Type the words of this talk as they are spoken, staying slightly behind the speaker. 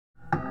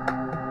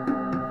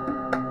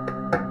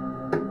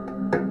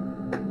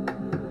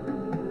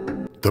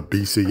The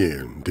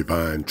BCN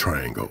Divine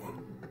Triangle.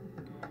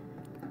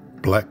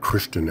 Black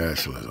Christian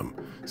nationalism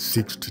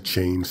seeks to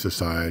change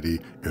society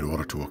in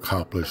order to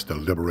accomplish the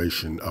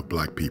liberation of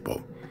black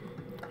people,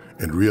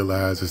 and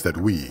realizes that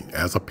we,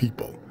 as a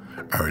people,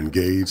 are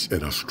engaged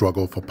in a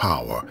struggle for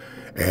power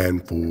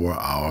and for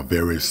our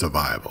very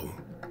survival.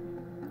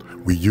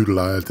 We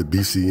utilize the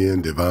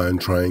BCN Divine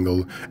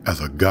Triangle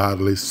as a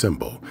godly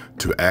symbol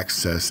to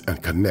access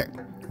and connect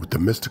with the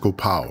mystical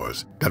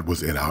powers that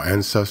was in our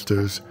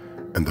ancestors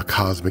and the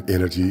cosmic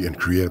energy and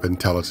creative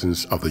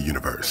intelligence of the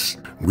universe.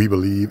 We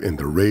believe in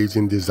the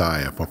raging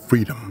desire for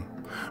freedom,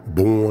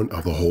 born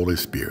of the Holy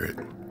Spirit.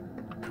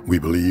 We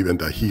believe in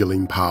the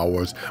healing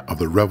powers of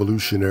the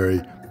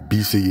revolutionary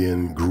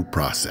BCN group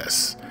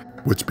process,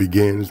 which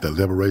begins the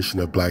liberation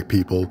of black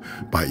people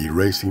by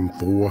erasing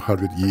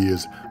 400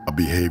 years of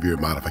behavior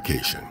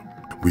modification.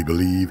 We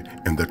believe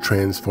in the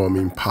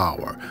transforming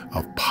power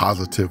of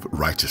positive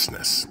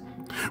righteousness,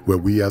 where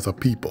we as a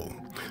people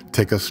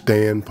take a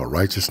stand for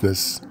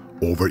righteousness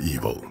over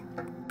evil.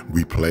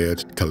 We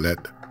pledge to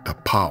let the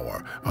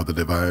power of the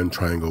Divine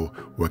Triangle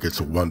work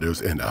its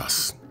wonders in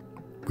us.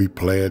 We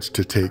pledge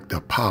to take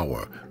the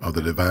power of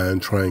the Divine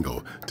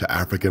Triangle to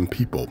African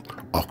people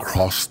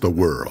across the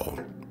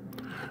world.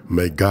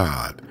 May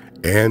God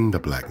and the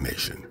Black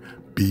nation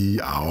be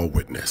our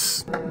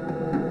witness.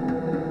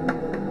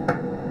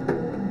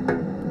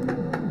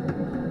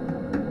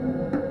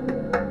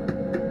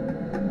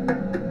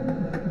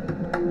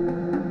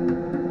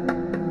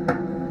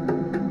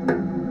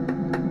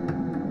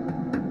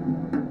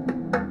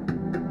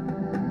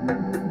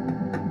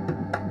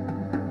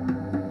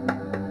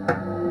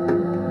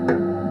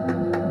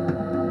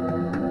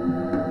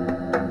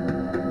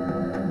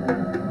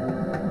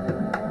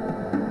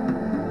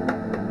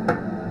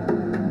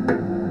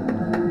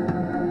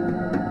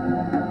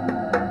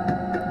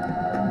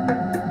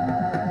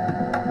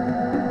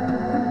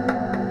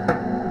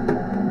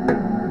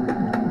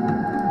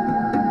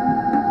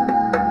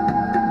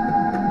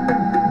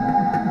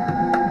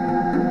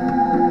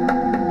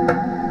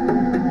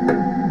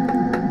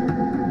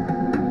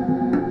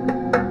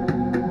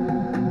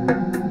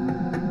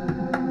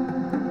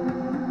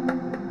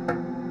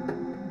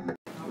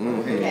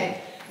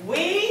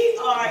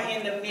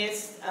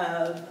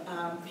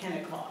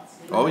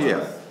 Pentecost. Oh,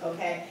 yeah.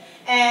 Okay.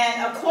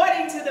 And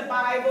according to the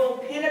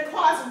Bible,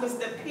 Pentecost was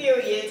the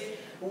period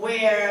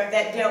where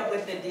that dealt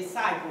with the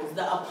disciples,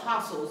 the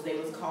apostles they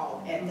was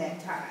called at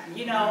that time.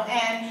 You know,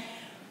 and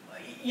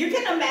you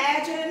can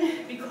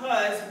imagine,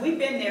 because we've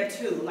been there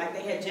too, like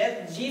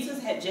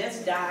Jesus had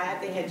just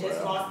died, they had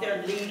just lost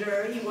their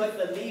leader, he was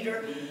the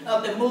leader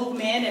of the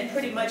movement, and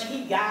pretty much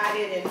he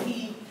guided and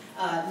he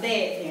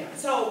led them.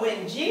 So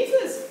when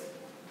Jesus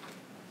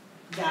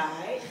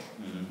died,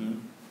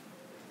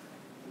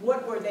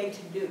 what were they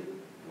to do?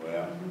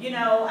 Well, you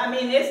know, I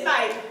mean, it's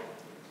like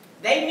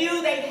they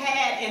knew they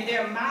had in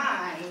their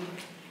mind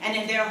and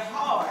in their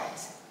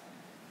hearts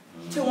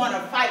to want to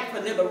fight for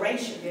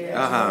liberation.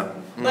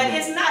 But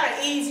it's not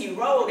an easy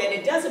road, and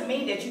it doesn't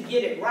mean that you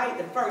get it right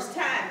the first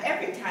time,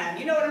 every time.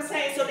 You know what I'm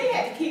saying? So they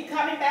had to keep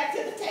coming back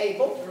to the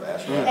table.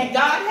 That's right.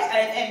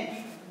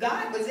 And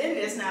God was in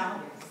this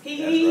now.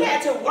 He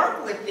had to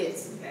work with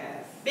this.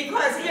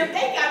 Because if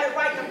they got it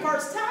right the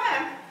first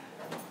time,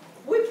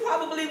 we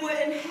probably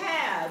wouldn't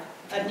have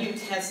a New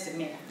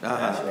Testament.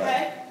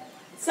 Okay?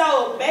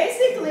 So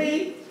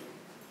basically,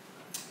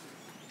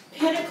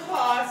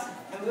 Pentecost,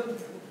 and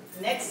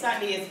next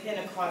Sunday is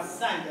Pentecost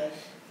Sunday,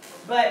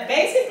 but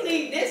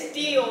basically this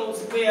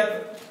deals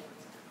with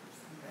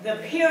the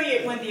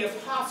period when the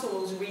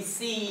apostles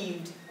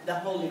received the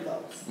Holy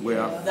Ghost,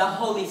 the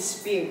Holy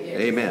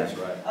Spirit. Amen. That's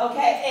right.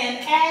 Okay,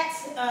 and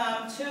Acts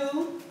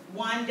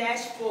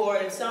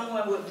 2:1-4, if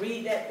someone would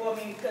read that for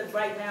me, because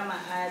right now my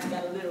eyes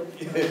got a little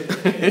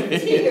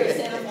tears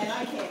in them and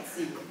I can't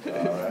see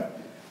it. All right.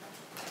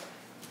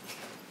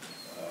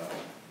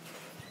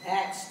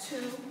 Acts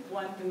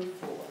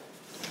 2:1-4.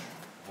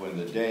 When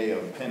the day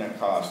of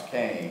Pentecost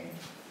came,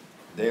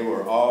 they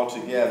were all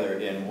together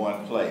in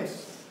one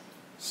place.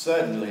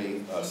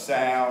 Suddenly, a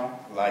sound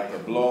like the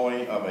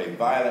blowing of a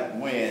violent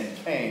wind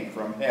came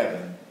from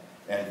heaven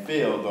and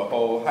filled the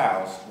whole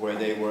house where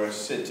they were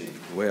sitting.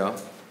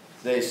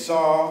 They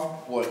saw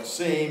what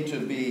seemed to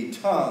be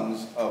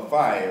tongues of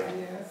fire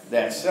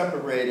that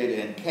separated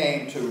and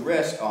came to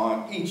rest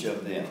on each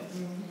of them.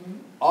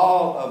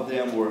 All of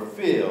them were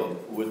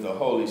filled with the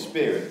Holy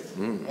Spirit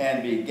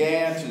and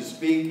began to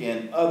speak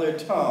in other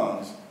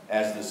tongues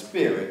as the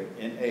Spirit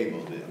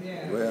enabled them.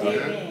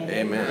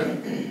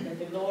 Amen. That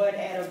the Lord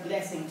add a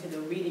blessing to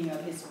the reading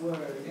of His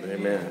Word,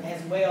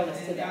 as well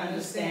as to the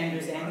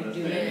understanders and the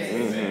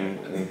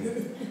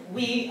doers.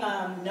 We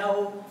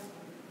know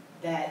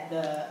that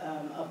the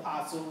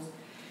apostles,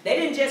 they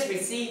didn't just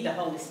receive the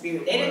Holy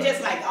Spirit. They didn't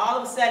just like all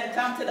of a sudden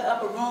come to the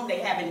upper room, they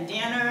having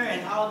dinner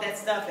and all that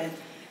stuff, and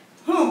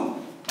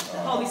the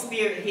Holy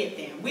Spirit hit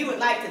them. We would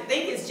like to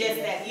think it's just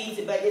that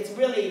easy, but it's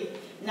really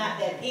not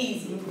that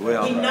easy.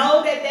 Well, we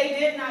know that they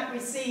did not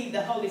receive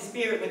the Holy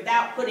Spirit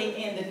without putting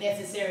in the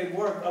necessary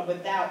work or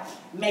without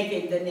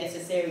making the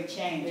necessary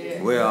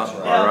changes. well,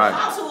 The all right.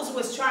 apostles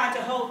was trying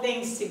to hold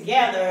things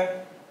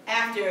together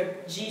after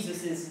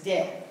Jesus'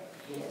 death.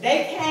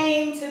 They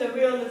came to the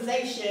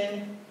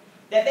realization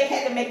that they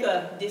had to make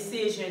a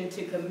decision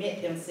to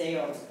commit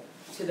themselves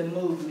to the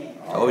movement.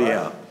 Oh,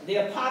 yeah.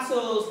 The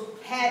apostles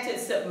had to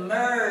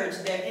submerge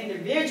their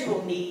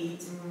individual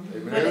needs for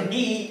the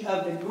need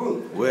of the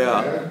group.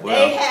 Well,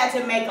 They had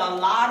to make a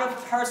lot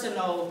of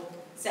personal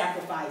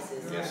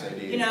sacrifices. Yes, they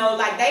did. You know,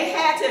 like they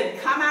had to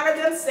come out of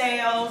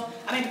themselves.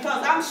 I mean,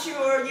 because I'm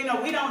sure, you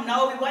know, we don't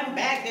know, we wasn't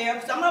back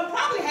there. Some of them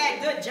probably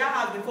had good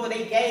jobs before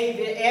they gave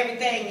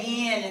everything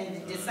in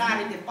and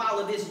decided to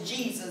follow this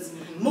Jesus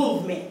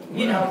movement.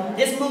 You know,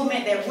 this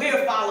movement that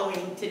we're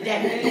following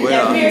today. Well,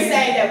 that we're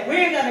saying that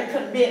we're going to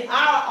commit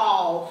our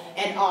all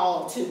and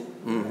all to.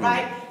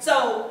 Right?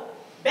 So,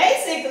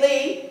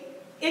 basically,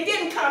 it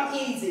didn't come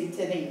easy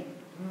to them.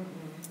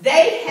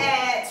 They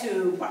had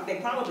to, they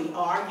probably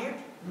argued.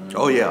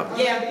 oh, yeah.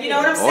 Yeah, you know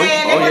what I'm Oh,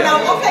 saying? They oh, would yeah.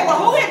 know, okay,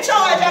 well, who in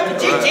charge after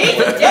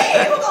Jesus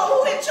dead?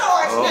 Who in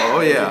charge now?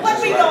 Oh, yeah.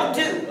 What we gonna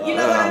do? You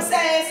know what I'm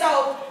saying?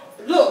 So,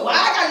 look, why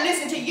I gotta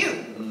listen to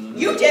you?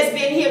 You just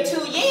been here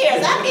 2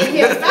 years. I've been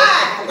here 5.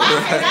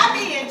 Why can't I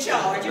be in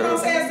charge? You know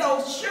what I'm saying?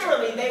 So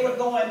surely they were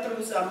going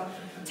through some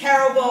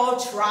terrible,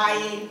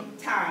 trying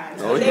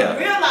times. Oh, They yeah.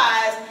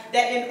 realized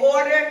that in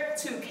order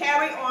to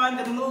carry on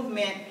the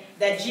movement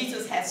that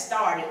Jesus had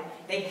started,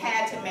 they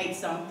had to make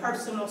some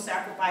personal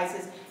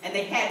sacrifices and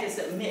they had to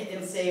submit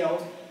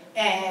themselves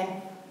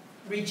and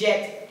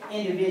reject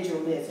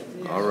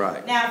individualism. All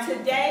right. Now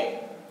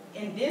today,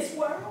 in this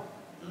world,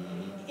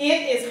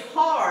 it is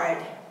hard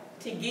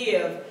to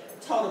give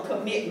total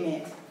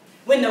commitment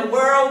when the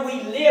world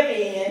we live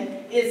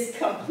in is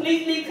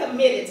completely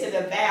committed to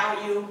the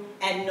value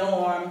and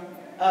norm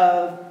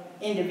of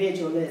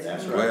individualism.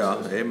 That's right.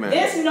 Well, amen.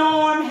 This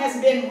norm has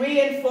been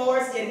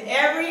reinforced in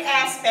every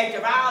aspect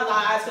of our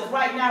lives, because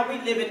right now we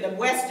live in the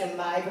Western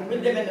life and we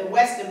live in the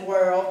Western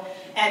world,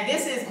 and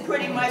this is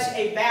pretty much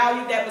a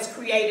value that was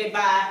created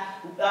by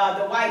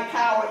the white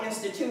power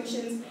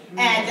institutions,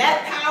 and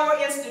that power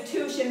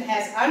institution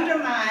has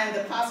undermined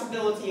the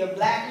possibility of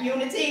black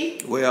unity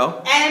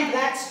Well, and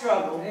black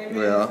struggle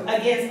well,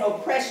 against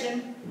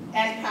oppression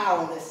and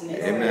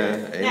powerlessness.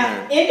 amen.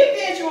 Now, Amen.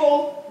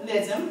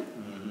 individualism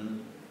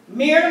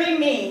merely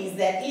means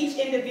that each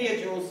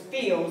individual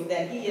feels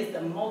that he is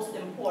the most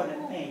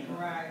important thing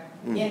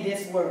in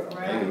this world.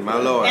 My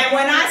Lord. And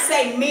when I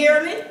say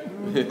merely,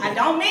 I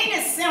don't mean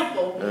it's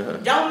simple,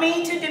 don't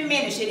mean to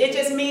diminish it. It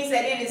just means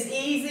that it is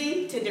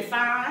easy to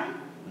define,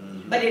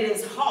 but it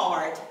is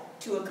hard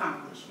to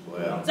accomplish.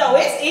 Well, So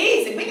it's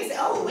easy. We can say,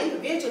 oh,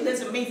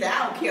 individualism means that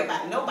I don't care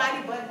about nobody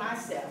but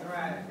myself.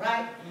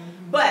 Right?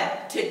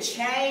 But to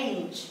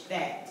change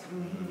that,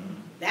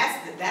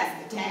 that's the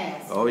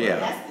task. Oh, yeah.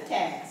 That's the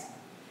task.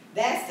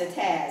 That's the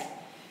task.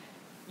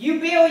 You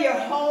build your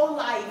whole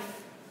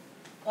life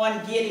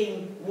on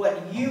getting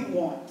what you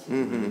want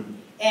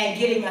and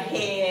getting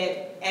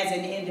ahead as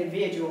an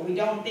individual. We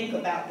don't think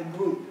about the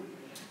group.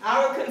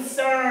 Our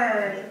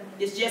concern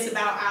is just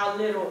about our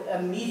little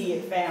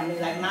immediate family,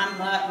 like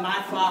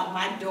my father,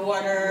 my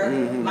daughter,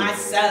 my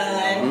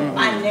son,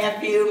 my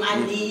nephew,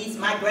 my niece,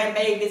 my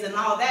grandbabies, and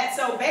all that.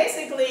 So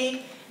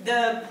basically,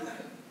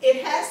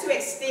 it has to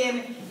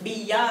extend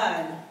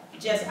beyond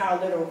just our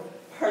little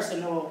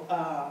personal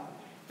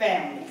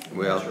family.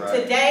 Well, that's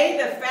right. Today,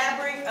 the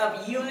fabric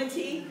of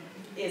unity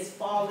is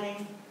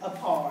falling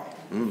apart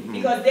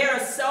because there are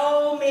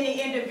so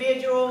many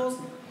individuals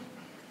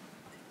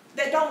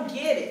that don't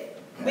get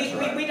it.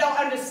 We don't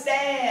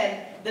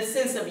understand the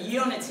sense of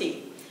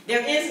unity.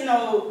 There is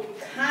no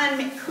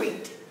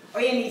concrete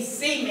or any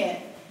cement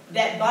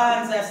that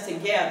bonds us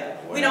together.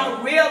 We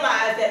don't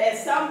realize that at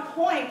some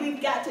point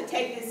we've got to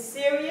take this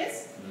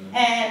serious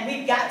and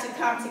we've got to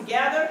come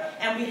together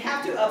and we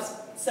have to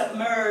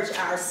submerge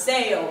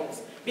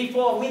ourselves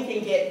before we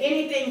can get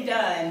anything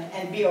done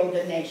and build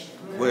a nation.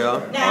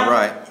 well, Now, all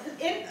right.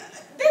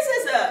 This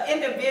is an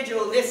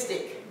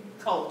individualistic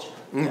culture.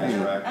 That's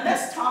right. And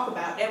let's talk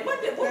about that.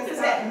 What does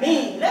that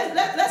mean?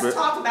 Let's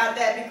talk about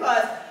that,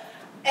 because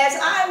as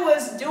I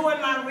was doing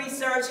my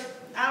research,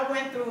 I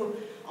went through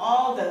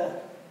all the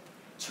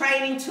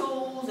training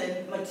tools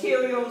and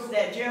materials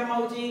that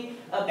Jeramogi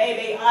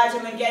Bebe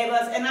Ajaman gave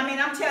us. And I mean,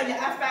 I'm telling you,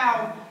 I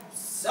found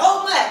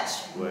so much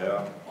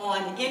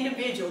on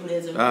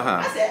individualism.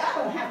 I said, I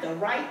don't have to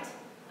write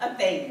a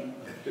thing.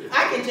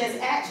 I can just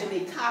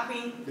actually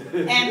copy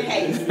and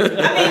paste.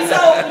 I mean,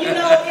 so, you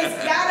know,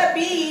 it's got to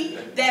be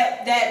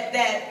that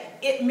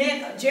it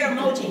meant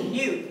Jeramogi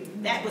knew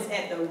that was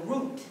at the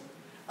root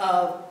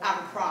of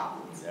our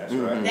problems. That's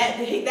right.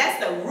 That's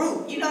the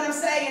root. You know what I'm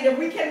saying? And if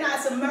we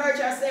cannot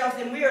submerge ourselves,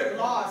 then we're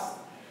lost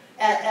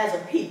as a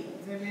people.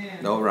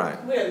 Amen. All right.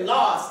 We're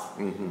lost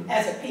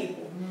as a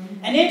people.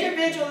 An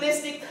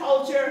individualistic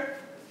culture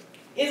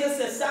is a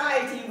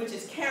society which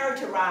is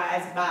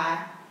characterized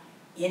by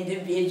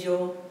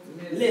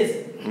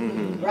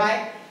individualism,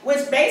 right?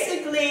 which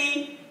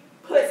basically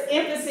puts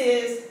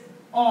emphasis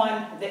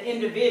on the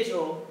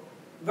individual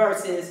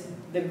versus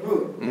the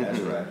group. That's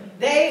right.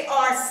 They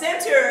are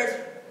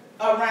centered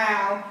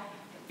around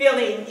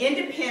feeling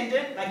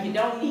independent, like you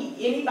don't need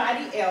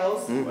anybody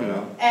else,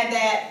 Well, and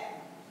that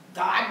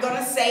God's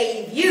gonna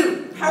save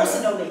you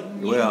personally.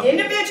 Well.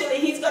 Individually,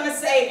 He's gonna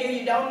save you.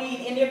 You don't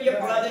need any of your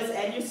brothers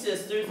and your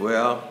sisters.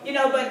 Well. You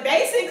know, but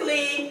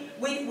basically,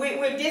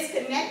 we're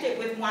disconnected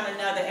with one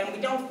another, and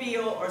we don't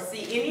feel or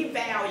see any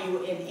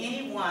value in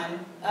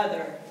anyone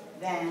other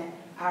than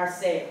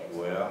ourselves.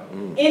 well,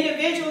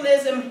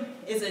 Individualism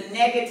is a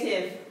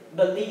negative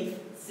belief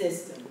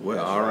system.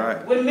 Well, all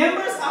right. When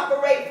members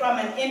operate from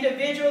an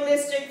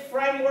individualistic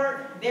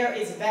framework, there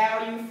is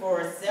value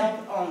for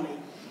self only.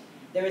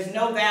 There is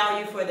no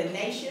value for the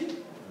nation.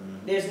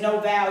 There's no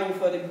value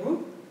for the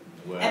group.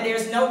 well, And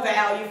there's no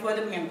value for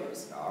the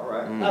members all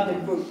right. of the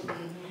group.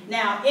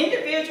 Now,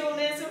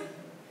 individualism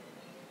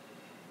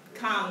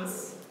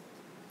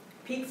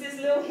peeks his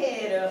little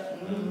head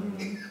up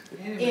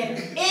in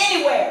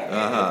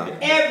anywhere,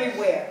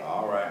 everywhere.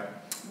 All right.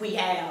 We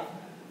have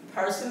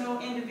personal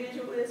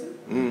individualism.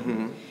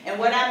 Mm-hmm. And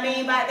what I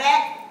mean by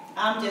that,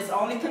 I'm just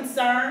only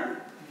concerned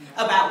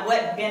about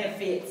what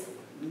benefits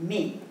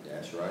me.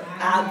 That's right.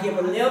 I'll give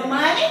a little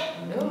money.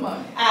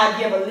 I'll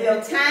give a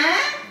little time.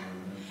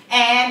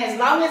 And as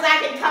long as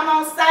I can come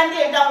on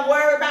Sunday and don't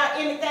worry about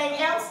anything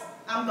else,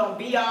 I'm going to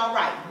be all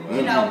right.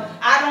 You know,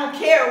 I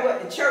don't care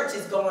what the church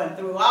is going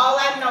through. All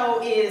I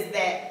know is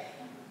that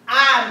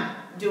I'm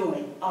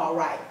doing all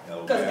right.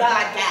 Because Okay.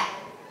 God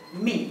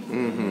got me.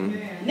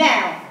 Mm-hmm.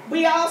 Now,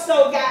 we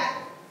also got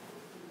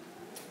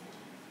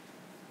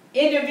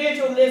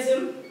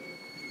individualism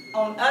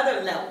on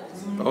other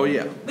levels. Oh,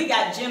 yeah. We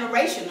got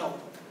generational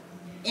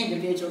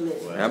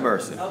individualism. Have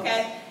mercy.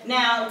 Okay?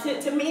 Now,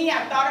 to me,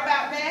 I thought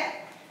about that,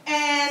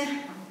 and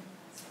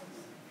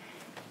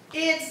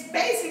it's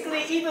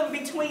basically even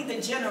between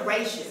the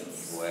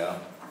generations, Well,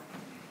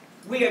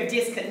 we are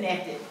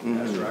disconnected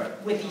that's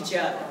right. with each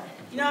other.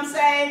 You know what I'm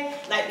saying?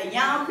 Like the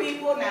young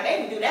people, now they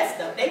can do that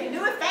stuff. They can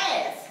do it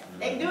fast.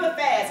 They can do it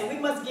fast, and we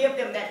must give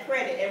them that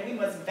credit, and we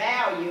must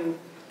value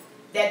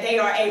that they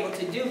are able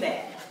to do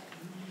that.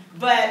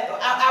 But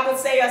I would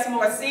say us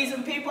more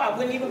seasoned people, I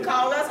wouldn't even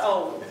call us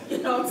old. You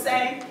know what I'm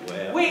saying?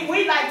 Well.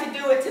 We like to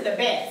do it to the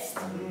best.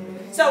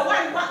 So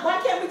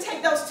why can't we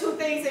take those two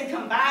things and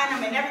combine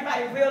them and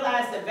everybody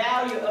realize the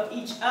value of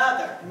each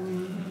other?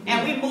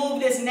 And we move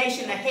this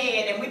nation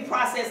ahead and we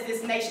process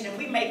this nation and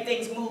we make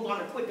things move on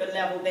a quicker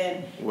level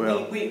than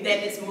than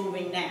it's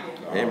moving now.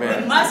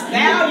 Amen. We must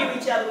value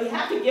each other. We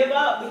have to give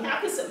up. We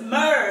have to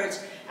submerge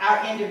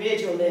our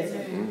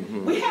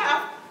individualism. We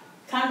have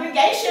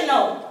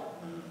congregational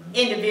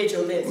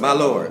individualism. My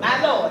Lord.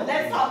 My Lord.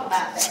 Let's talk about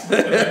that. Let's talk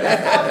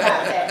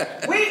about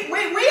that.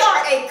 We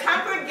are a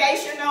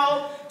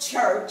congregational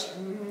church.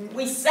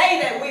 We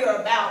say that we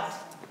are about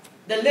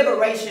the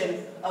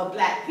liberation of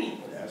black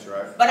people. That's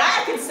right. But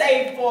I can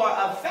say for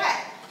a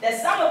fact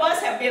that some of us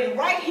have been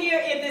right here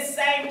in this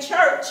same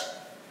church,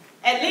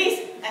 at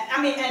least,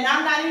 I mean, and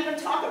I'm not even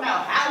talking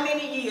about how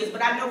many years,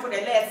 but I know for the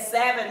last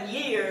 7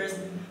 years,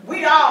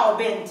 we've all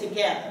been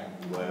together.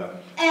 Well,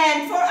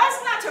 And for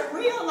us not to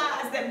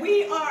realize that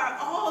we are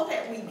all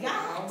that we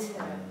got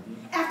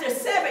after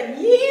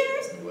 7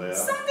 years, Well.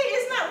 something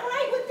is not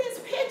right with this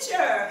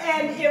picture.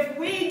 And if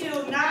we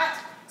do not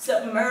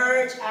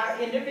submerge our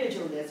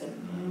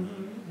individualism,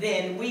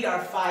 then we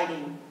are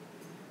fighting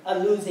a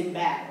losing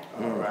battle.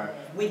 all right.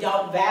 We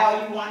don't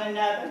value one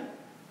another.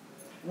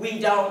 We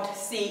don't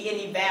see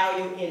any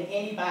value in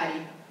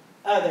anybody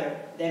other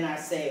than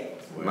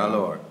ourselves. My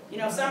Lord. You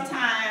know,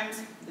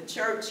 sometimes the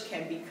church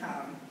can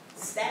become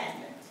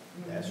stagnant.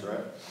 That's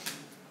right.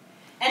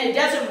 And it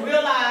doesn't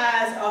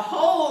realize or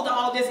hold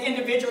all this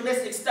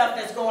individualistic stuff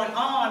that's going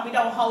on. We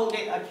don't hold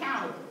it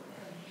accountable.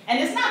 And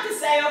it's not to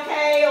say,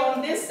 okay,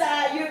 on this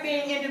side you're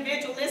being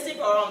individualistic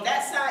or on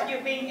that side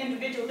you're being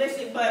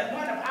individualistic, but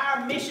one of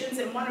our missions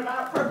and one of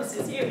our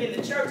purposes here in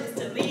the church is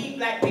to lead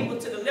black people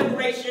to the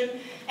liberation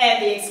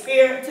and the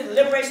experience, to the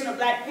liberation of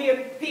black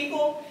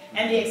people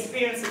and the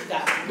experience of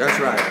God. That's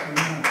right.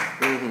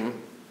 Mm-hmm.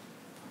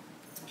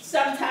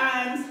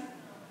 Sometimes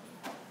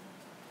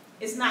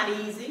it's not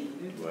easy.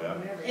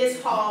 Well,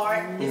 It's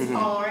hard, it's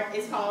hard,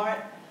 it's hard.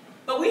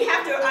 But we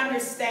have to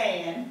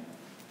understand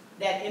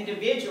that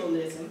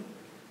individualism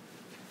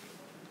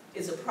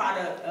is a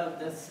product of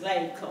the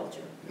slave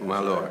culture. My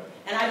Lord.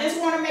 And I just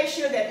want to make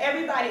sure that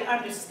everybody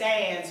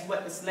understands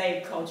what the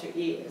slave culture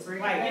is.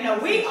 Right? You know,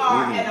 we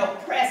are an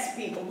oppressed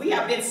people. We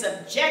have been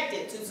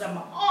subjected to some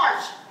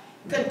harsh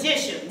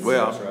conditions.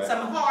 Well. That's right.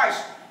 Some harsh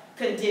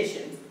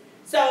conditions.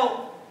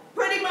 So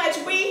pretty much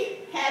we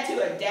had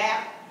to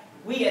adapt.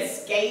 We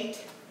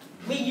escaped.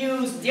 We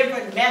used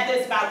different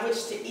methods by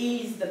which to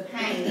ease the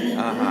pain.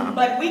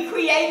 But we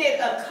created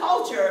a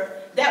culture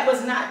that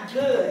was not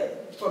good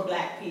for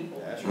black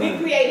people. That's We right.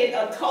 created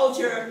a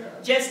culture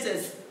just to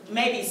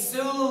maybe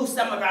soothe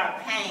some of our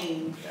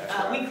pain.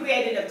 Right. We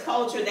created a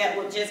culture that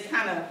would just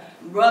kind of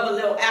rub a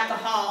little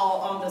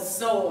alcohol on the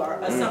sore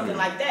or something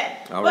like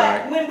that.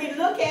 But when we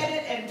look at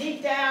it and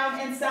deep down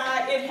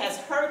inside, it has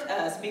hurt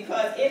us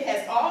because it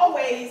has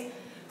always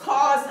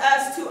caused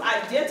us to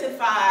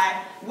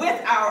identify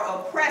with our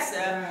oppressor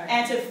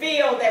and to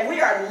feel that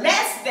we are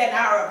less than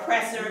our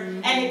oppressor,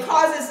 and it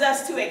causes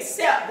us to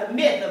accept the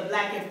myth of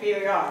black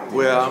inferiority.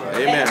 Well,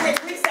 amen. And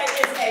we say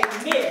it's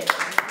a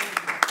myth.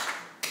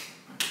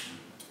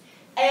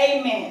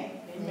 Amen.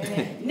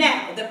 Amen.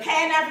 Now, the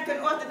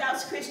Pan-African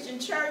Orthodox Christian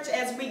Church,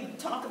 as we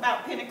talk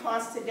about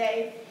Pentecost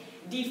today,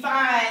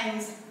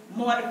 defines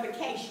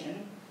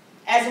mortification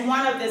as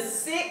one of the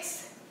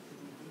 6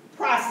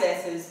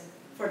 processes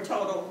for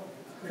total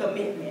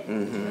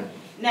commitment.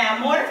 Now,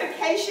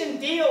 mortification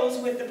deals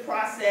with the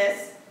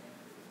process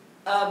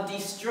of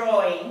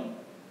destroying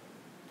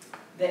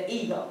the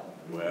ego,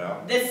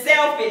 the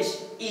selfish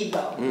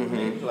ego.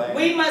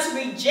 We must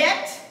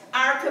reject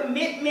our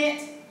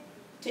commitment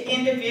to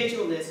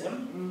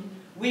individualism.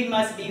 We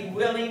must be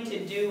willing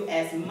to do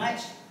as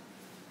much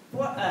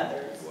for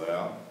others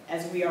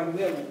as we are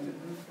willing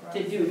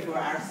to do for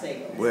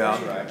ourselves.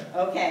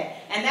 Okay,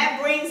 and that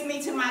brings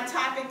me to my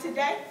topic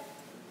today.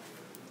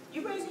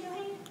 You raising your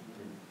hand?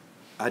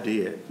 I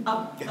did.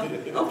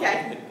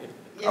 Okay.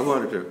 Yes. I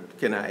wanted to,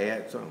 can I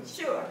add something?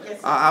 Sure,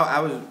 yes.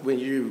 I was, when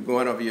you were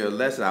going over your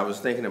lesson, I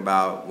was thinking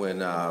about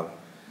when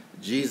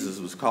Jesus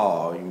was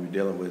called, you were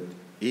dealing with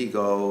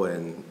ego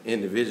and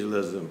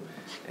individualism,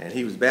 and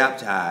he was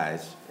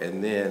baptized,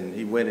 and then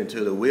he went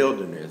into the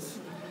wilderness,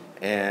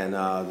 and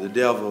the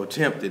devil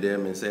tempted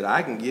him and said,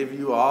 I can give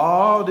you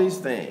all these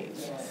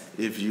things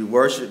if you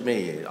worship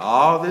me.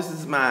 All this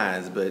is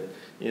mine, but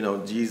you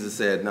know, Jesus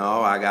said, no,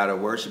 I got to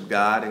worship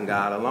God and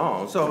God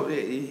alone. So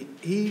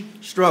he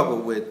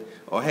struggled with,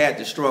 or had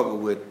to struggle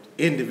with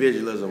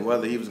individualism,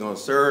 whether he was going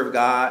to serve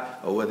God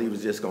or whether he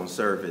was just going to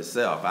serve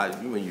himself.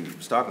 When you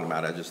was talking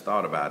about it, I just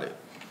thought about it.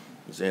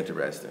 It's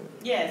interesting.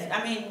 Yes,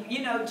 I mean,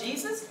 you know,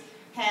 Jesus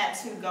had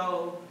to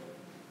go,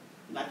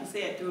 like you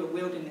said, through a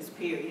wilderness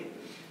period.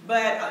 But,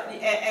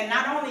 and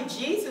not only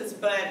Jesus,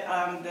 but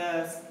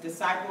the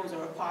disciples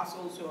or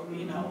apostles, or,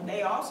 you know,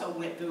 they also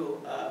went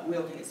through a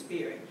wilderness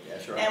period.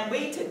 That's right. And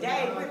we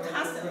today, we're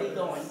constantly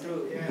going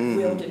through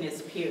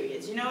wilderness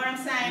periods. You know what I'm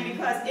saying?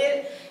 Because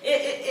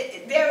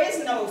there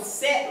is no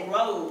set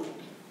road.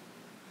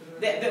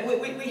 That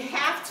we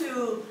have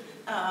to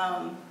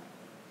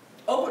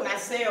open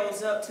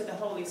ourselves up to the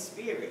Holy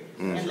Spirit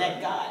and let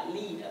God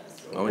lead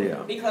us. Oh,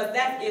 yeah. Because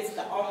that is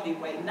the only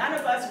way. None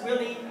of us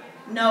really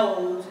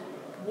knows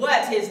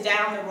what is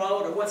down the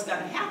road or what's going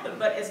to happen.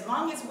 But as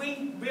long as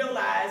we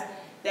realize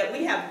that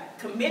we have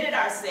committed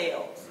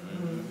ourselves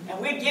and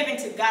we're giving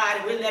to God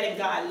and we're letting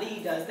God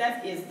lead us,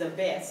 that is the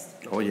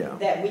best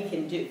that we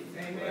can do.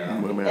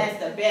 Amen.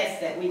 That's the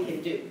best that we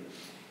can do.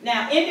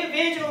 Now,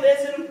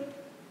 individualism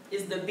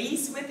is the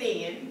beast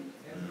within,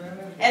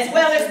 as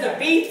well as the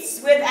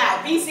beast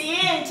without.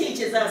 BCN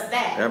teaches us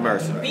that. Have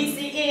mercy.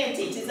 BCN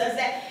teaches us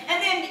that.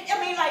 And then,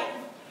 I mean, like,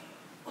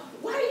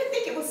 why do you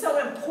think it was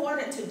so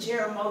important to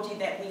Jeramogi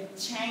that we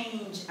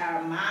change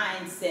our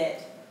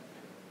mindset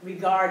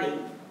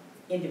regarding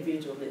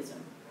individualism?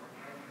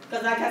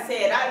 Because like I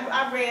said,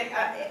 I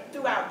read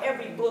throughout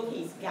every book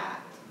he's got.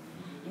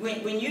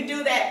 When you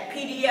do that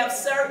PDF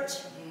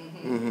search,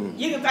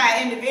 you can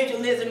find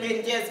individualism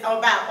in just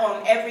about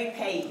on every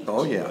page.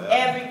 Oh, yeah.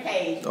 Every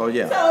page. Oh,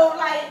 yeah. So,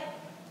 like,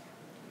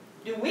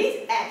 do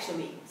we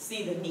actually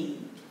see the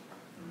need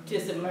to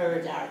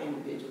submerge our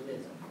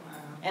individualism?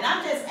 And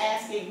I'm just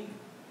asking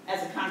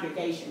as a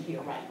congregation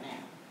here right now.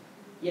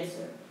 Yes,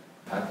 sir.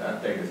 I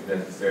think it's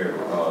necessary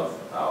because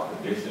our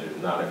condition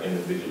is not an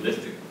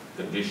individualistic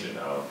condition.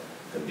 Our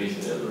condition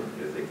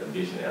is a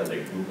condition as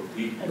a group of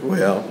people.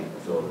 Well.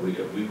 So if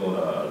we're going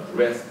to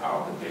address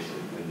our condition,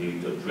 we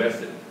need to address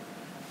it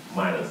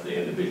minus the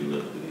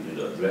individualism. We need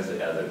to address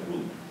it as a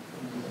group.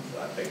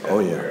 So I think that's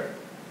where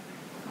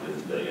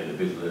the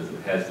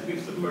individualism has to be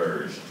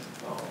submerged,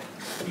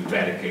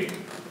 eradicated,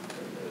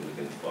 and we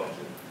can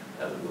function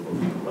as a group of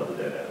people rather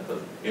than that.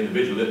 Because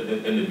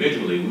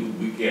individually,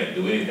 we can't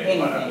do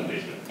anything about our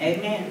condition.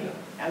 Amen. You know?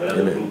 But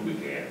as a group, we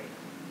can.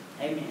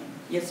 Amen.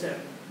 Yes, sir.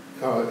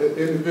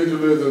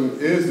 Individualism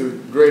is the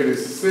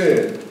greatest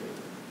sin,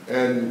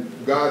 and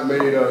God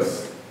made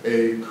us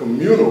a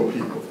communal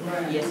people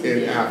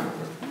in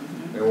Africa.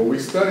 And when we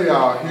study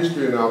our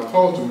history and our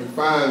culture, we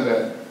find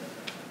that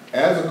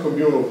as a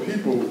communal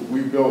people,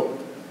 we built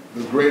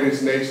the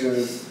greatest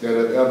nations that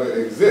have ever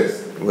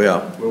existed.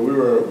 Well. When we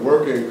were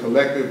working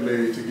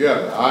collectively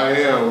together. I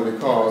am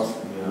because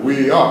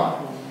we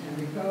are.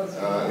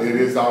 It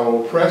is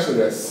our oppression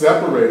that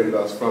separated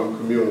us from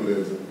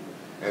communalism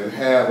and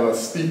have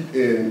us steeped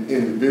in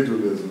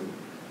individualism,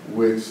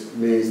 which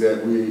means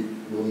that we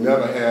will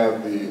never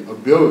have the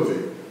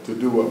ability to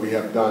do what we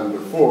have done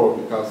before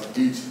because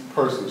each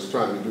person is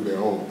trying to do their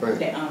own thing.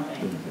 Their own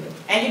thing.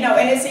 And you know,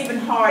 and it's even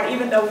hard,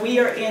 even though we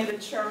are in the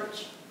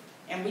church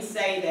and we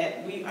say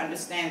that we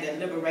understand that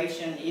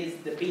liberation is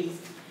the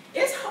beast,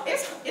 it's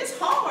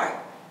hard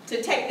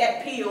to take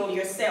that pill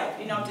yourself,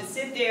 you know, to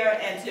sit there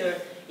and to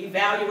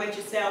evaluate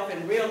yourself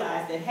and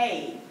realize that,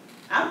 hey,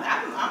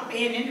 I'm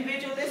being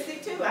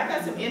individualistic too. I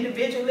got some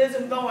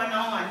individualism going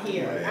on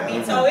here. I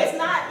mean, so it's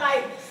not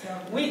like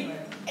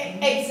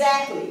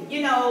exactly,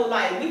 you know,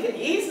 like we can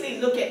easily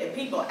look at the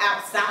people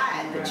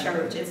outside the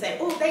church and say,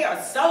 oh, they are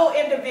so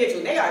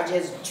individual. They are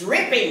just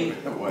dripping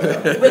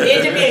with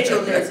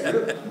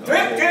individualism.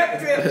 Drip, drip,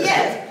 drip,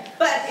 yes.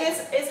 But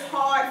it's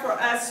hard for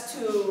us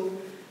to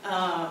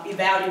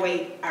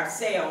evaluate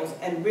ourselves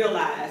and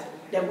realize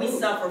that we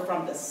suffer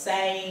from the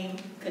same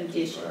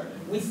condition.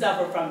 We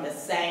suffer from the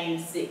same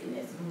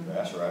sickness.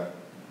 That's right.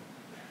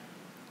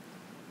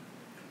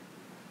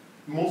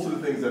 Most of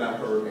the things that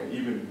I've heard, and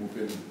even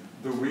within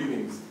the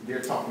readings,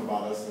 they're talking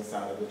about us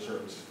inside of the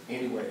church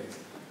anyways.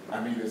 I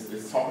mean,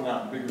 it's talking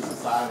about bigger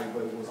society,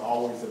 but it was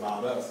always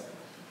about us.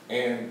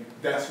 And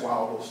that's why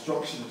all those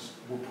structures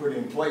were put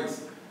in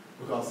place,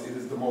 because it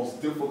is the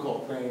most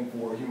difficult thing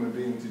for a human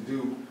being to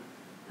do.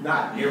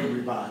 Not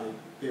everybody,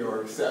 there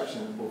are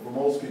exceptions, but for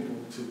most people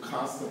to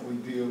constantly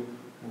deal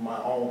with my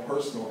own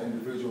personal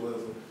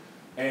individualism.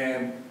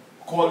 And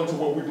according to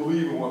what we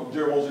believe and what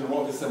Jeremiah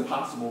wrote, it's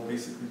impossible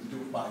basically to do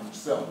it by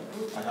yourself.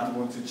 Like, I'm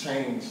going to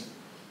change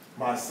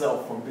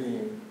myself from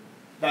being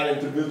not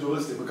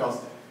individualistic,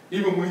 because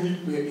even when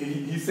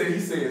he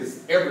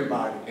says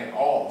everybody and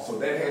all, so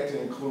that had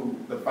to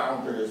include the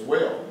founder as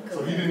well.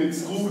 So he didn't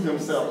exclude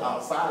himself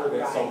outside of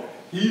that. So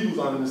he was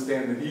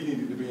understanding that he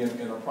needed to be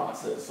in a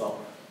process. So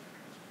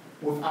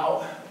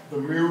without the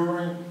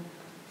mirroring,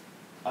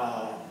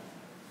 and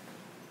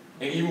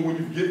even when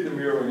you get the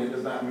mirroring, it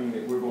does not mean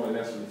that we're going to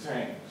necessarily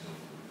change.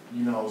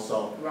 You know,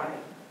 so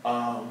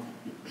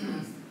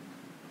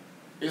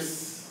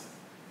it's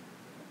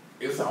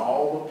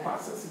all the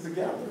processes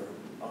together.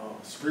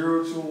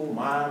 Spiritual,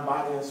 mind,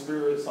 body, and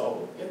spirit.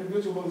 So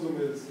individualism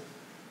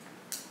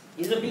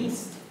is a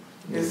beast.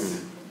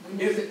 It's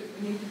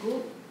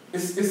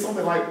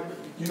something like,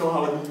 you know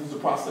how like we use the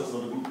process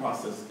of the group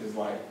process is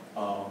like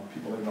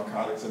people in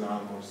Narcotics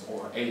Anonymous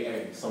or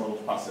AA. Some of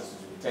those processes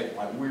we take.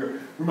 Like we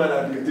might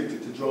not be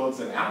addicted to drugs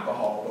and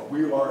alcohol, but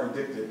we are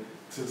addicted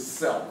to the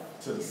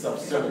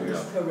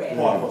self-centeredness part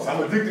of us.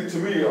 I'm addicted to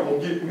me. I'm gonna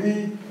get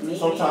me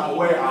some type of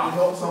way. I'll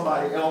help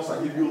somebody else.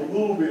 I give you a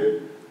little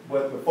bit.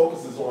 But the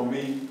focus is on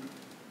me.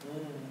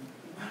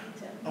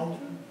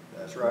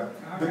 That's right.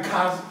 I know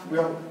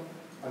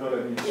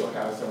that means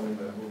psychiatrist telling me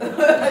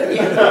that.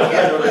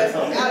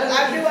 I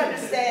do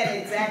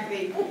understand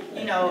exactly,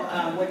 you know,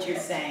 what you're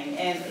saying,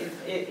 and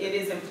it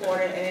is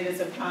important, and it is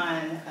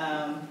upon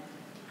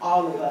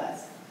all of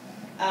us.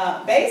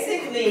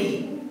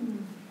 Basically,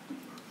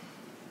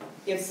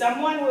 if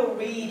someone will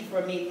read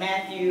for me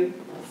Matthew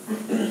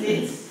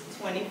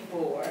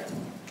 6:24.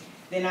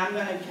 Then I'm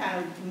going to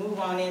kind of move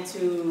on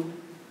into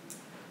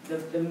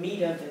the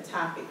meat of the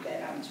topic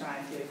that I'm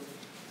trying to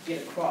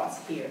get across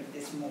here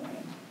this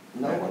morning.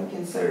 No one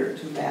can serve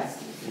two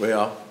masters.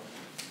 Well,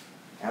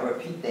 I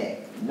repeat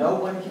that. No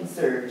one can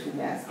serve two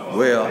masters.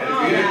 Well,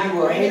 either you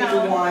will hate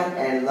the one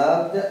and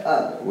love the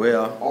other.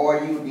 Well,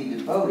 or you will be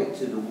devoted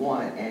to the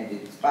one and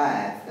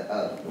despise the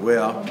other.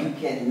 Well, you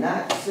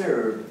cannot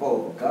serve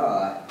both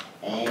God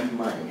and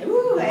money.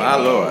 Ooh, my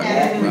Lord. All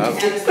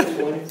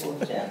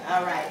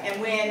right, and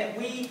when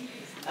we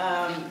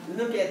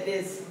look at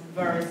this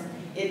verse,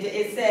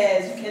 it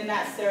says you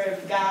cannot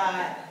serve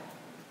God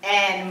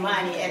and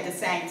money at the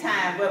same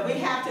time, but we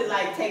have to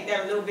like take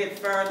that a little bit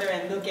further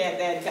and look at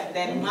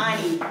that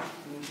money.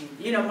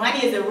 You know,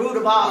 money is the root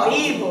of all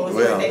evil, is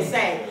what they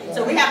say.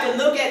 So we have to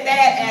look at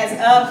that as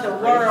of the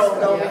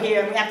world over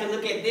here. We have to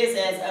look at this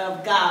as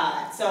of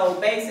God. So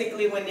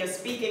basically, when they're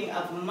speaking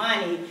of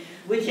money,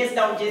 we just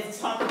don't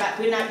just talk about,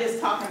 we're not just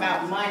talking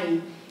about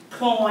money,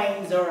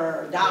 coins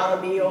or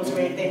dollar bills or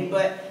anything,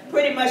 but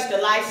pretty much the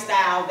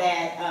lifestyle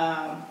that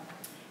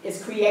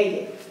is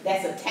created,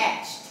 that's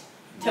attached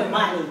to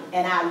money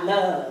and our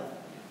love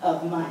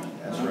of money.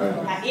 That's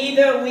right. Now,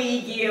 either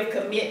we give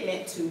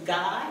commitment to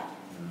God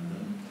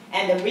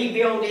and the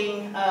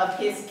rebuilding of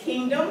His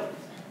kingdom,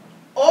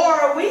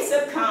 or we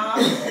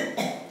succumb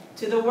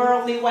to the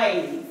worldly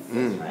ways,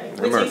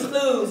 which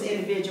includes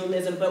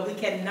individualism, but we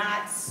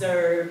cannot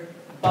serve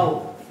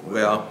both.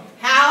 Well,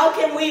 how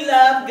can we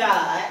love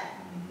God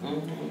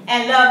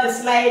and love the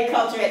slave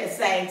culture at the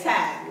same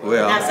time?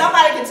 Well, now,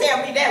 somebody can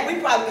tell me that. We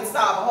probably could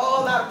solve a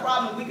whole lot of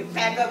problems. We could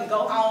pack up and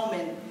go home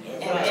and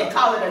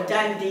call it a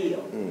done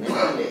deal.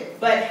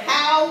 But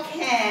how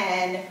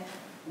can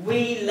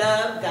we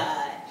love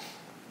God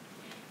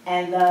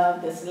and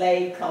love the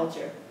slave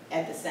culture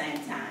at the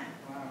same time?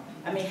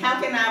 I mean, how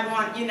can I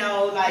want, you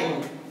know,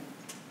 like,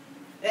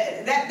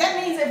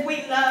 that means if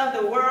we love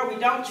the world, we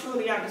don't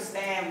truly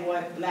understand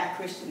what Black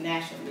Christian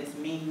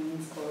nationalism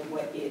means or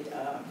what it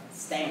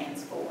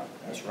stands for.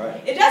 That's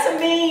right. It doesn't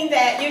mean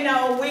that, you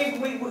know,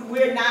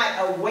 we're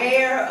not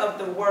aware of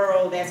the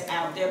world that's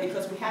out there,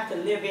 because we have to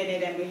live in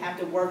it and we have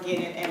to work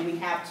in it and we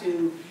have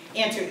to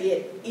enter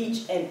it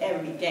each and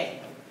every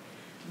day.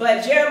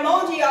 But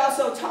Jeremiah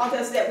also taught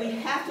us that we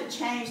have to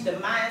change the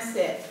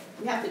mindset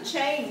We have to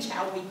change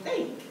how we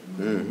think.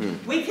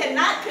 We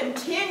cannot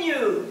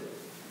continue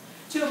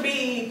to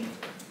be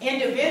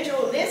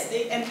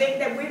individualistic and think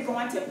that we're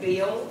going to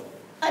build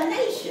a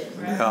nation.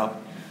 Yeah.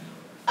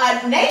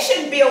 A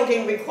nation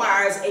building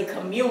requires a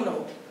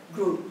communal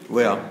group.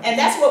 Well. And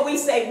that's what we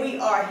say we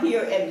are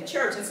here in the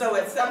church. And so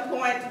at some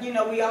point, you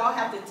know, we all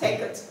have to take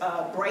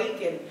a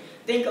break and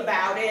think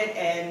about it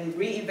and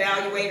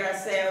reevaluate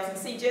ourselves and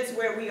see just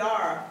where we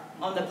are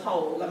on the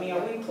pole. I mean,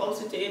 are we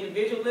closer to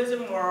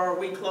individualism or are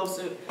we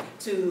closer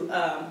to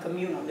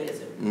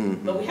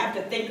communalism? But we have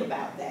to think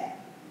about that.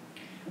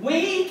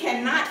 We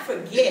cannot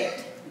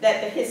forget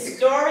that the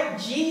historic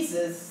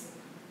Jesus,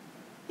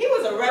 he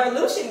was a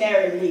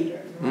revolutionary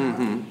leader.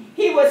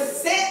 He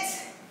was sent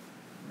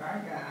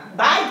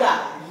by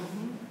God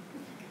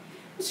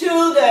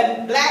to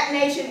the black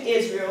nation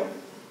Israel,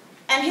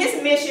 and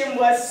his mission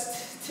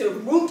was to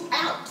root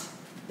out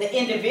the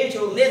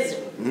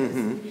individualism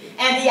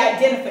and the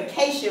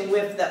identification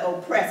with the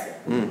oppressor,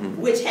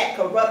 which had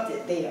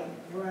corrupted them.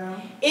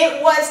 Wow.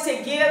 It was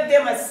to give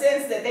them a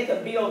sense that they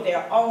could build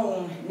their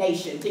own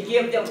nation, to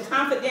give them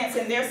confidence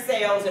in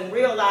themselves and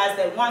realize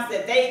that once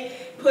that they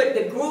put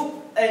the group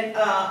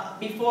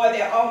before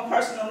their own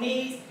personal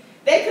needs,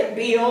 they could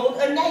build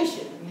a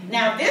nation.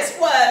 Now, this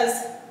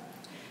was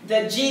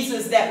the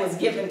Jesus that was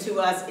given to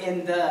us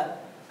in the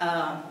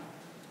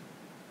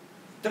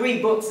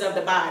 3 books of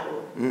the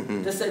Bible,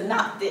 the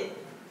synoptic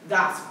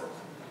gospel.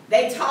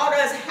 They taught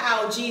us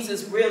how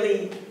Jesus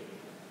really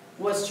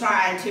was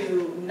trying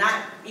to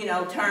not, you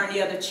know, turn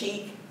the other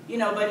cheek, you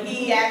know, but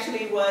he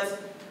actually was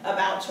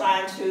about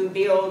trying to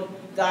build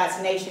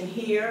God's nation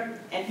here,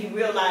 and he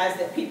realized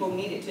that people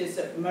needed to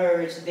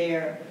submerge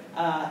their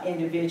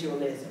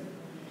individualism.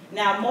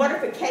 Now,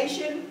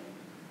 mortification,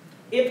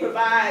 it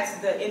provides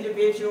the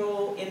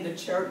individual in the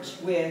church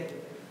with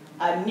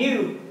a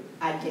new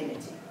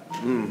identity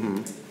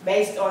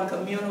based on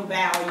communal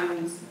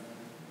values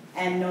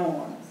and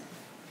norms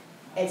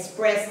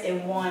expressed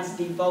in one's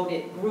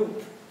devoted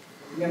group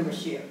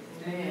membership.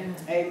 Amen.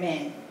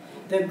 Amen.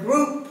 The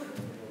group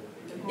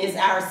is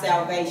our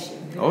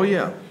salvation. Oh,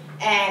 yeah.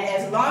 And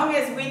as long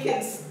as we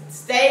can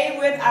stay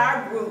with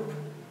our group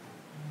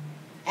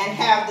and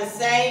have the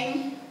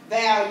same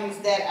values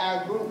that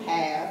our group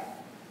have,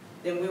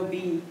 then we'll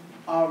be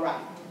all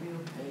right.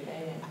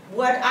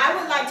 What I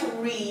would like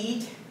to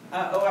read,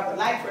 or I would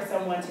like for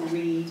someone to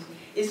read,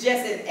 is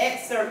just an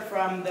excerpt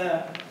from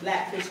the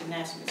Black Christian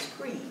Nationalist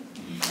Creed.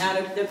 Now,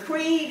 the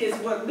creed is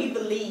what we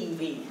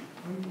believe in.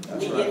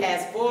 It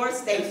has 4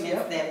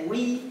 statements that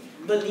we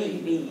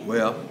believe in.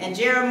 Well. And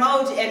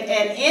Jeremiah,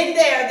 and in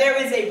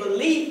there is a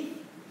belief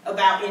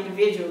about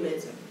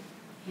individualism.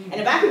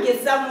 And if I could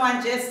get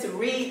someone just to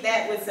read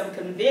that with some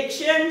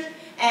conviction,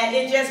 and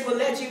it just will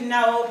let you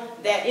know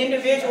that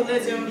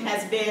individualism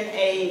has been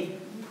a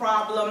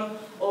problem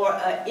or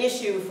an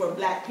issue for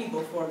black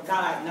people for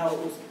God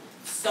knows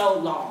so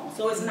long.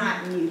 So it's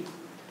not new.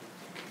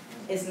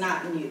 It's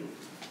not new.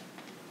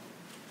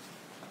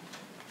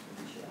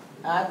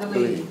 I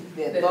believe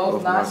that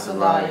both my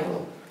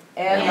survival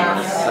and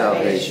my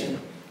salvation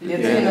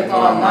depend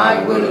upon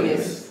my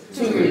willingness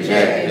to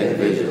reject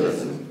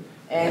individualism,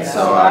 and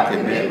so I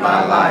commit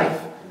my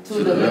life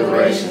to the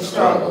liberation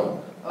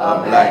struggle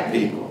of black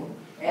people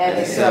and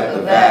accept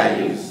the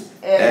values,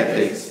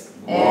 ethics,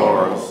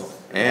 morals,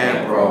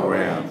 and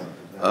programs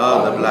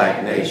of the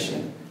black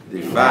nation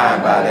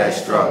defined by that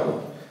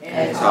struggle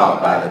and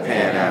taught by the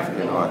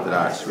Pan-African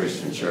Orthodox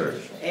Christian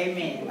Church.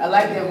 Amen. I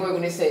like that word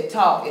when they say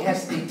talk. It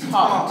has to be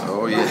taught.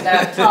 Oh, yeah. It's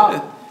not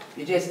talk.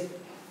 You just, it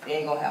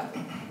ain't going to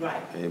happen.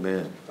 Right.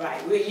 Amen.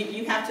 Right. Well,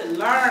 you have to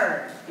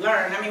learn.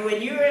 I mean,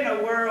 when you're in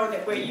a world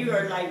where you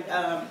are like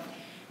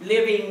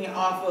living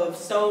off of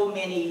so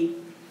many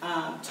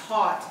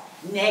taught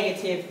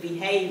negative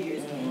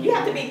behaviors, you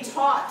have to be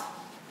taught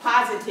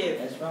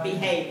positive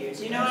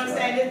behaviors. You know what I'm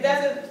saying? It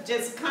doesn't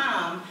just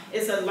come.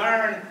 It's a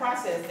learned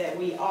process that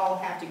we all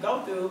have to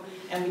go through,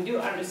 and we do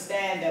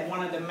understand that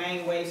one of the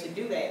main ways to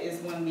do that is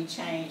when we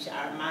change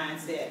our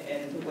mindset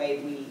and the way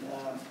we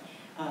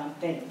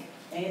think.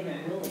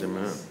 Amen.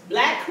 Amen.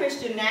 Black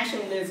Christian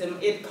nationalism,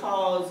 it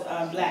calls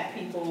black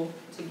people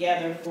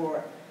together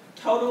for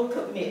total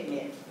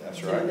commitment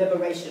to the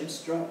liberation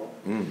struggle.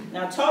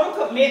 Now,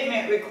 total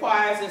commitment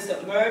requires the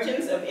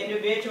submergence of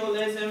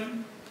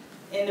individualism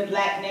in the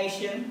black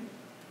nation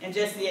and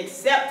just the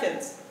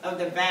acceptance of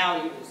the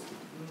values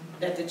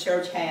that the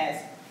church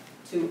has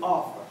to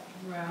offer.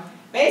 Wow.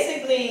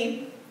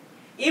 Basically,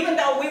 even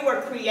though we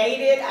were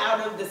created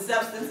out of the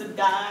substance of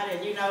God,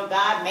 and you know,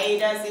 God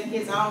made us in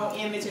his own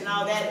image and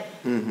all that,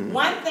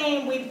 one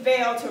thing we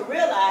fail to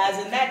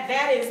realize, and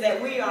that is that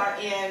we are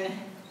in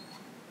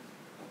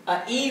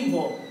an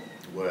evil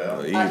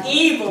world. An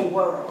evil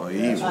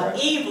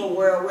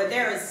world where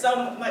there is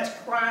so much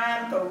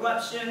crime,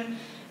 corruption.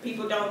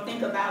 People don't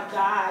think about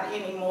God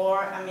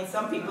anymore. I mean,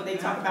 some people, they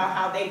talk about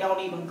how they don't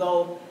even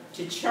go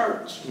to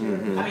church. I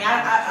mean,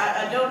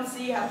 I don't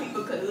see how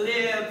people could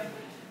live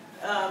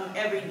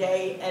every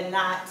day and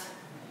not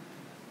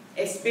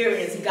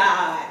experience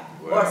God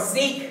or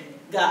seek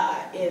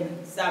God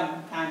in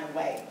some kind of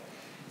way.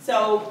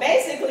 So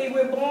basically,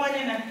 we're born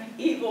in an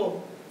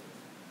evil,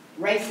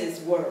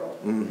 racist world.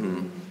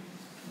 Mm-hmm.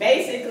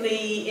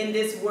 Basically, in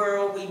this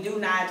world, we do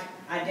not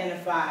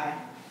identify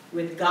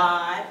with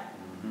God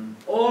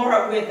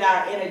or with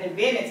our inner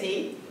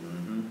divinity.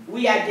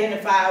 We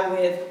identify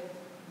with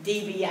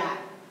DBI.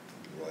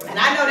 And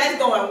I know that's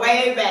going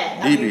way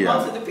back. I mean,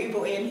 most of the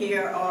people in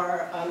here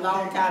are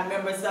long-time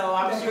members, so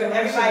I'm sure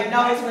everybody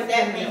knows what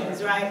that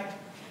means, right?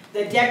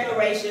 The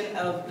Declaration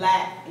of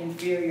Black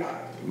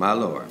Inferiority. My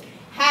Lord.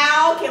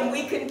 How can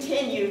we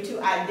continue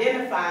to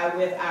identify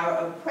with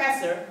our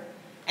oppressor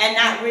and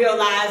not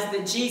realize the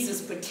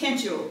Jesus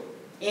potential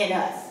in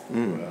us?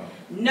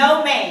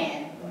 No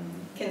man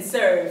can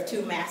serve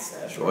two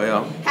masters.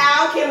 Well.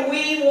 How can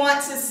we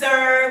want to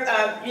serve,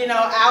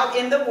 out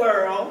in the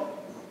world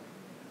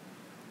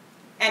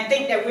and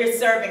think that we're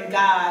serving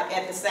God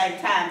at the same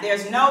time?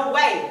 There's no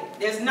way.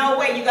 There's no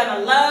way you're going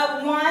to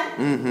love one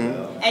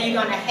and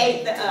you're going to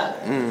hate the other.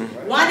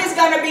 One is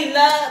going to be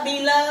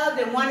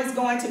loved and one is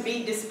going to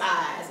be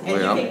despised.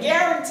 And you can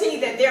guarantee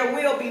that there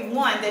will be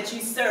one that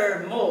you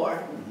serve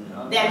more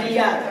than the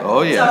other.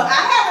 Oh, yeah. So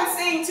I haven't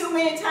seen too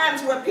many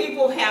times where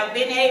people have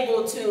been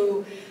able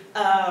to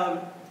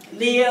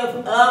live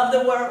of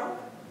the world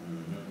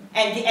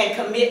and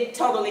commit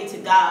totally to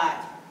God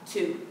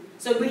too.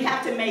 So we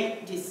have to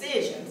make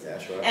decisions.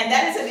 That's right. And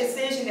that is a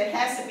decision that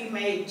has to be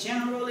made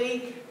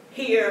generally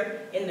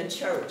here in the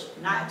church.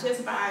 Not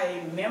just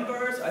by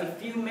members or a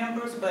few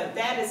members, but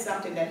that is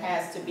something that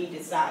has to be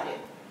decided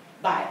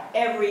by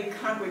every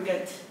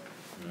congregant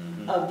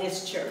of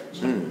this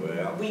church.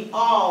 Well. We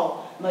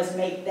all must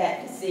make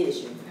that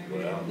decision.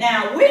 Well.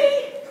 Now, we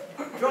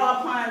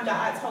draw upon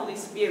God's Holy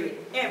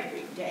Spirit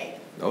every day.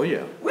 Oh,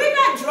 yeah. We're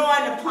not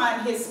drawing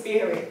upon His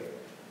Spirit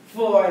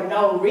for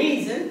no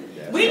reason.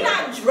 We're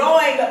not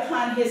drawing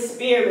upon His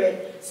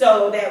Spirit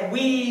so that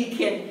we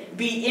can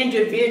be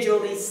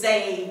individually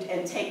saved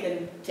and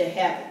taken to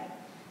heaven.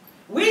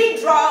 We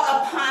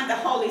draw upon the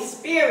Holy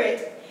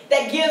Spirit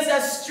that gives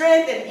us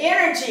strength and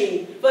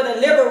energy for the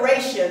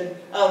liberation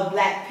of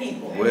black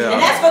people. Well.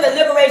 And that's for the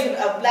liberation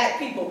of black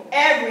people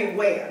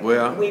everywhere.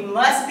 Well. We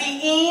must be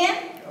in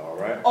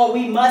Right. or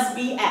we must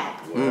be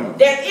out.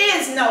 There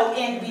is no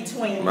in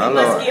between. We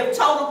must give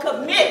total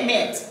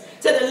commitment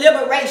to the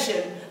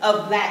liberation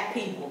of black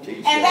people.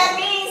 And that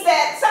means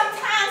that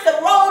sometimes the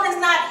road is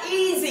not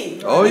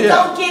easy. Oh, we yeah.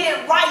 don't get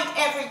it right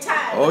every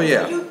time. Oh,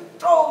 yeah. Do you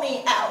throw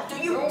me out? Do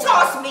you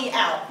toss me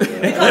out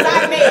because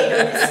I made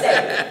a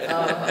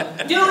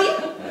mistake? Do we?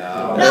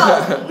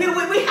 No.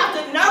 We have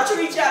to nurture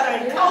each other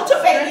and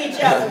cultivate each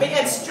other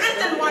and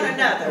strengthen one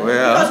another.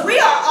 Well. Because we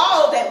are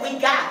all that we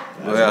got.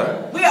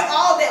 Well. We are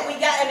all that we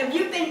got, and if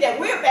you think that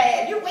we're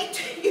bad, you wait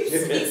till you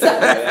see something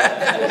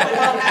going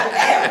on out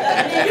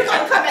there. And you're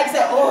going to come back and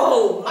say,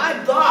 oh,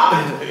 my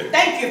God,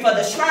 thank you for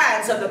the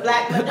shrines of the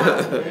Black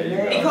Madonna.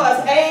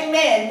 Because,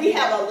 amen, we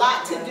have a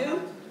lot to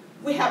do.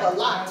 We have a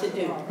lot to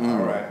do. All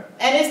right.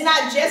 And it's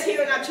not just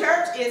here in our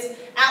church, it's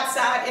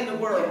outside in the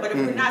world. But if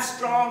we're not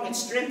strong and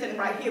strengthened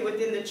right here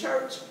within the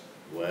church,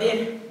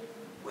 then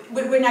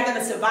we're not going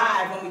to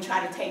survive when we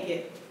try to take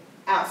it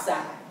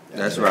outside.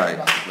 That's right.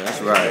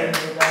 That's right.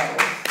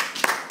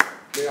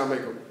 May I make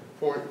a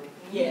point?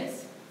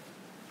 Yes.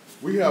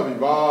 We have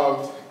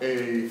evolved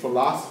a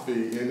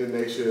philosophy in the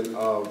nation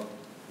of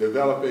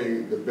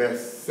developing the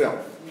best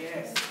self.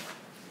 Yes.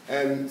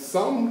 And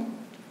some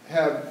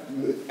have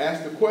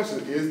asked the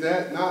question, is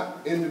that not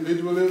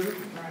individualism?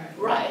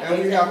 Right.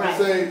 And we have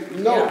to say,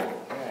 no. Yeah.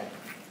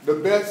 The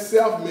best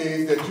self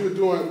means that you're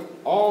doing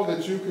all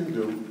that you can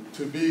do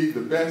to be the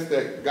best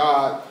that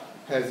God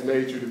has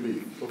made you to be.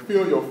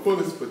 Fulfill your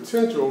fullest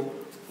potential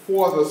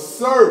for the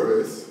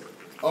service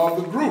of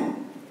the group.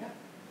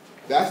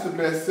 That's the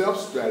best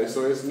self strategy.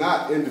 So it's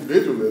not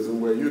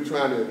individualism where you're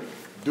trying to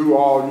do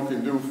all you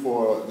can do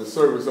for the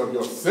service of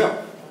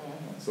yourself.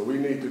 So we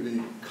need to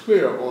be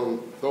clear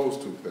on those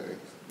two things.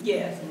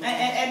 Yes,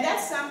 and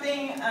that's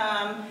something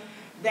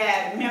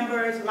that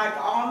members, like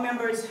all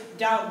members,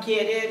 don't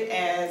get it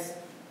as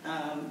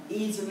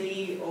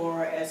easily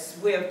or as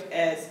swift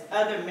as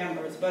other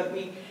members. But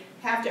we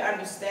have to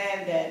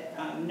understand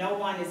that no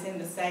one is in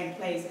the same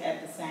place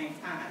at the same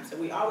time. So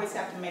we always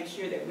have to make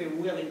sure that we're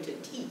willing to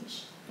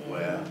teach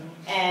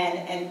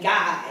and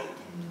guide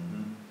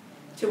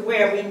to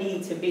where we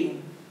need to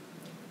be.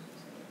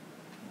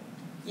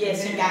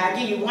 Yes, and God, I'll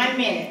give you 1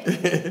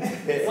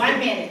 minute. 1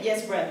 minute,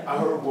 yes, brother. I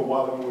heard what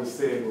Wally was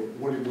said, but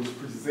when it was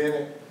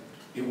presented,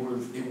 it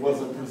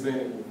wasn't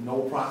presented with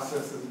no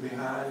processes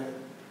behind it.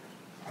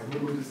 I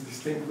remember this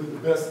distinctly. The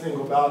best thing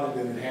about it,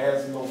 that it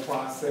has no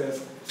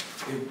process.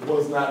 It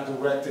was not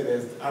directed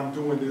as I'm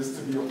doing this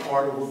to be a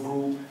part of a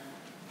group.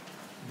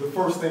 The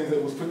first thing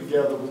that was put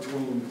together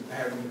between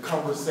having a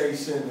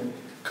conversation and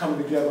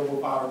coming together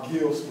with our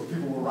gifts, where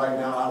people were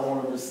writing down, I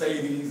want a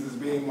Mercedes as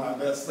being my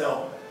best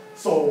self.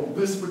 So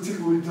this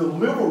particular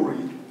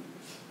delivery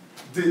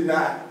did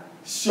not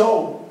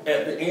show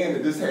at the end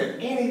that this had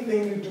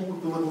anything to do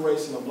with the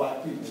liberation of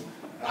black people.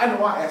 I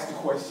know I asked the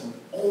question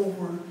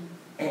over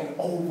and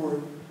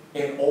over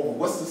and over?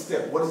 What's the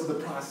step? What is the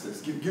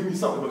process? Give me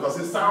something, because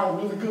it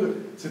sounds really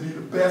good to be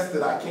the best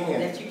that I can.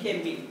 That you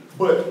can be.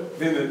 But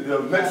then the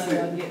next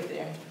thing,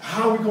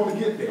 how are we going to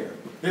get there?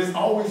 There's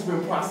always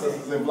been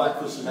processes in Black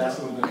Christian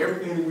nationalism, and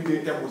everything that we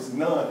did that was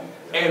none.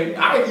 And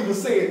I even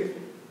said,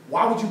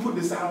 why would you put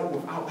this out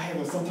without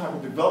having some type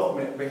of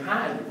development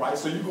behind it, right?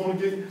 So you're going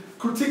to get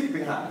critique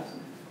behind it.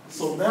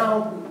 So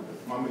now,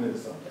 my minute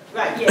is up.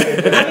 Right, yeah. I mean,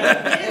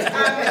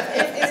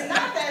 it's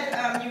not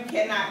that you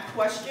cannot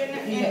question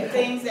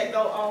things that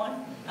go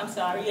on. I'm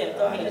sorry, yeah,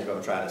 go ahead. I'm just going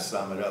to try to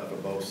sum it up for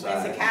both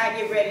sides. When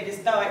Sakai get ready to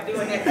start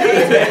doing that thing,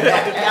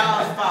 it's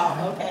y'all's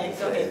fault. Okay,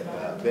 go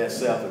ahead. Best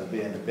self is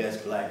being the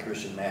best Black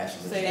Christian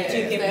nationalist. That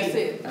you can That's be.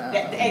 it.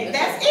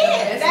 That's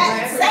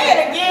it. Say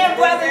it again,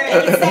 brother.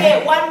 Can you say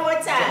it one more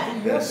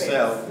time? Best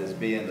self is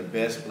being the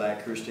best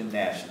Black Christian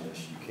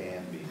nationalist you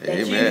can be. That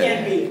you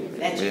can be.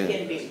 That you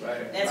can be.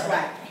 That's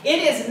right.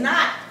 It is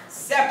not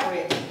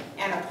separate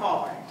and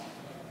apart.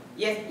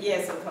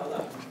 Yes,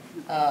 Okola.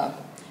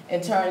 In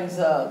terms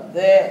of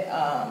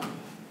that,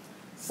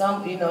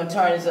 in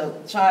terms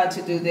of trying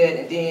to do that,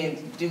 and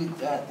then do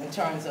in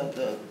terms of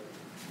the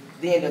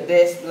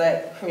best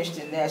Black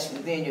Christian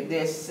national, then your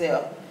best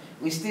self,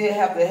 we still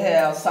have to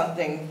have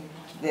something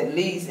that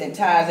leads and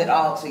ties it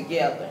all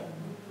together.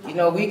 You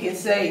know, we can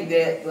say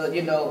that, but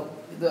you know,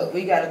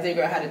 we got to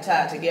figure out how to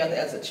tie it together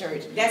as a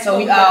church, so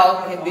we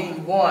all can be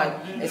one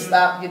and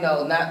stop, you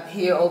know, not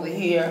here over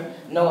here,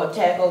 no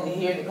attack over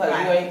here,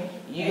 because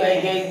you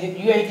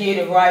ain't get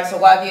it right. So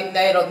why get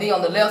mad on me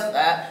on the left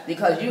side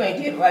because you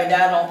ain't get it right?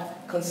 Now I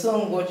don't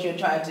consume what you're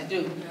trying to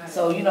do.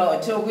 So you know,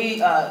 until we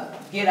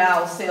get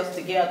ourselves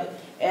together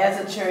as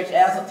a church,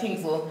 as a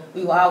people,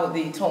 we will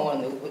always be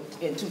torn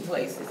in two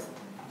places.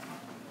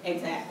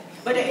 Exactly.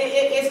 But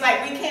it's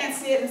like we can't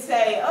sit and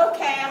say,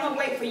 okay, I'm going to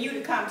wait for you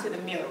to come to the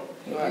middle.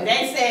 Right. And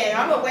they say,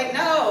 I'm going to wait.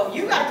 No,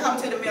 you got to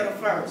come to the middle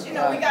first. You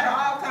know, we got to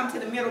all come to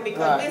the middle,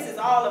 because this is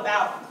all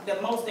about the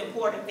most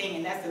important thing,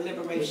 and that's the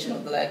liberation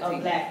of Black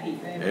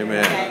people. Amen. Okay?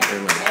 Amen.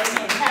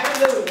 Amen.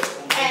 Hallelujah.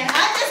 And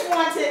I just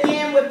want to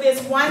end with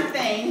this one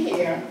thing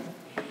here.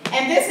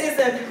 And this is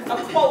a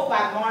quote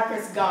by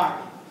Marcus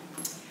Garvey.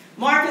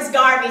 Marcus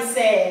Garvey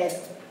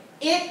says,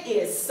 it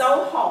is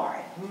so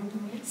hard,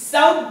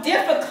 so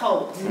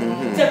difficult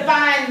to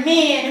find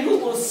men who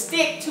will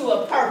stick to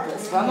a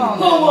purpose, who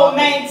will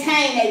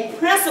maintain a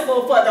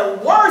principle for the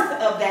worth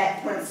of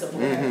that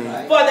principle,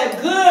 for the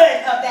good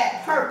of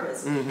that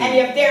purpose. And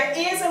if there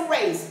is a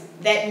race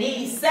that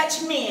needs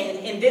such men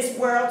in this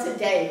world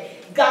today,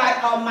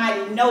 God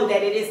Almighty know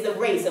that it is the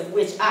race of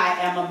which I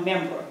am a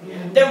member.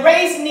 The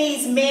race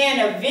needs men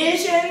of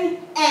vision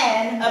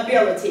and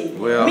ability,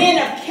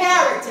 men of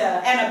character,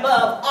 and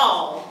above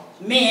all,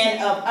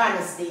 men of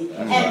honesty.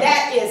 And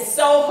that is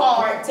so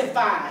hard to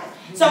find.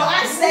 So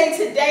I say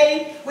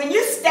today, when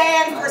you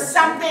stand for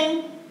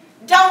something,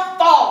 don't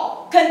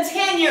fall.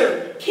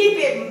 Continue. Keep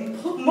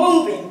it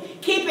moving.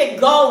 Keep it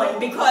going,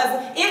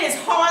 because it is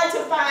hard to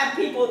find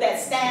people that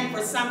stand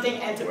for something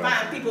and to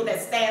find people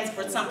that stands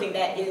for something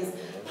that is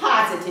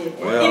positive.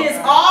 It is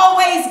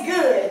always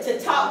good to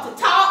talk,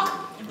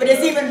 but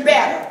it's even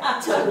better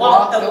to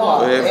walk the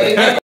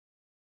walk.